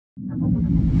Hey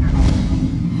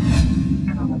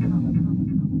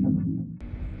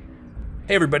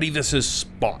everybody, this is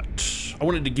Spot. I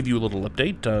wanted to give you a little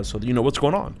update so that you know what's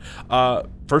going on.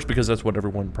 First, because that's what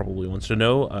everyone probably wants to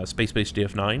know, Spacebase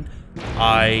DF-9.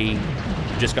 I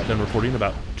just got done recording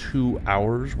about 2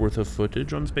 hours worth of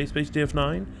footage on Spacebase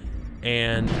DF-9,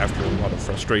 and after a lot of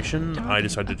frustration, I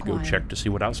decided to go check to see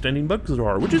what outstanding bugs there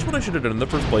are, which is what I should have done in the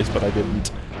first place, but I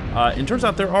didn't. It turns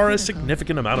out there are a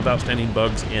significant amount of outstanding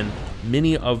bugs, and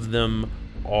many of them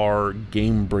are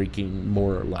game-breaking,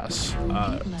 more or less.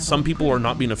 Some people are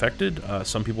not being affected,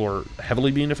 some people are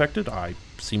heavily being affected. I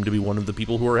seem to be one of the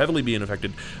people who are heavily being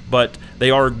affected, but they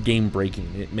are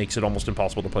game-breaking. It makes it almost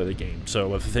impossible to play the game.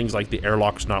 So if things like the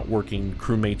airlock's not working,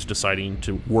 crewmates deciding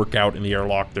to work out in the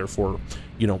airlock, therefore,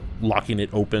 you know, locking it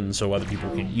open so other people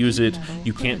can't use it.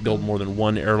 You can't build more than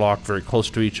one airlock very close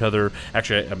to each other.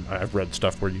 Actually, I've read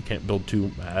stuff where you can't build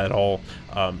two at all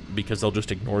because they'll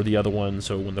just ignore the other one.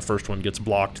 So when the first one gets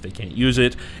blocked, they can't use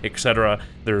it, etc.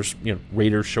 There's, you know,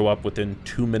 raiders show up within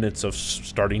 2 minutes of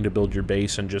starting to build your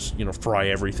base and just, you know, fry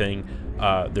everything.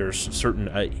 There's certain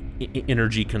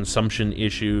energy consumption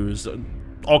issues.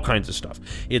 All kinds of stuff.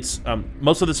 It's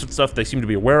most of this stuff they seem to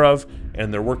be aware of,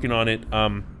 and they're working on it.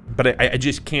 But I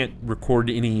just can't record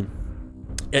any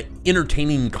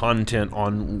entertaining content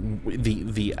on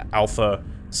the Alpha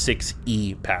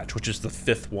 6E patch, which is the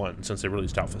 5th one since they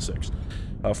released Alpha 6.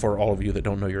 For all of you that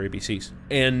don't know your ABCs,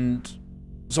 and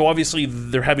so obviously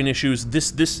they're having issues.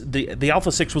 The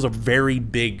Alpha 6 was a very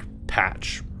big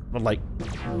patch, like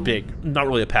big, not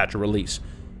really a patch, a release.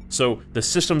 So the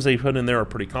systems they put in there are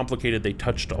pretty complicated. They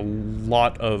touched a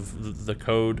lot of the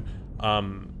code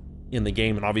in the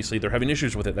game, and obviously they're having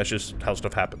issues with it. That's just how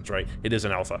stuff happens, right? It is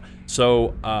an alpha.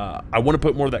 So I want to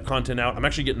put more of that content out. I'm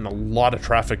actually getting a lot of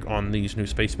traffic on these new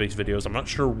Spacebase videos. I'm not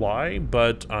sure why,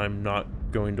 but I'm not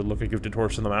going to look a gifted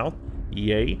horse in the mouth.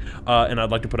 Yay. And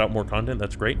I'd like to put out more content.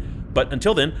 That's great. But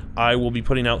until then, I will be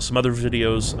putting out some other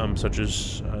videos, such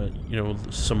as, you know,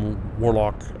 some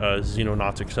Warlock,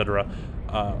 Xenonauts, etc.,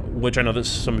 which I know that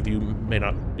some of you may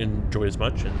not enjoy as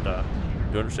much, and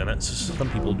do understand that. Some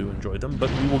people do enjoy them,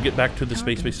 but we will get back to the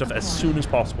space-based stuff as soon as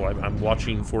possible. I'm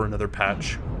watching for another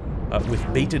patch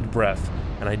with bated breath,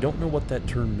 and I don't know what that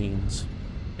term means,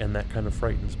 and that kind of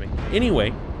frightens me.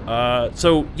 Anyway,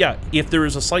 so yeah, if there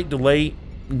is a slight delay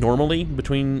normally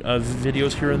between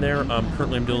videos here and there,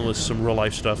 currently I'm dealing with some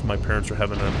real-life stuff. My parents are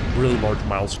having a really large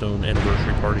milestone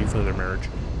anniversary party for their marriage.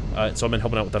 So I've been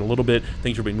helping out with that a little bit.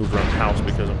 Things are being moved around the house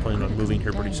because I'm planning on moving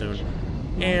here pretty soon.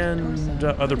 And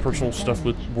other personal stuff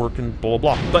with work and blah,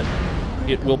 blah, blah. But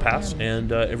it will pass,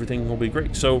 and everything will be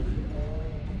great. So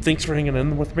thanks for hanging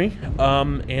in with me.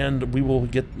 And we will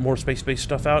get more space-based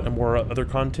stuff out and more other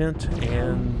content.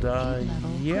 And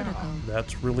yeah,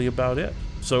 that's really about it.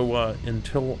 So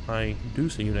until I do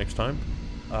see you next time,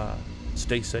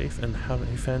 stay safe and have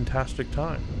a fantastic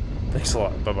time. Thanks a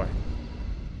lot. Bye-bye.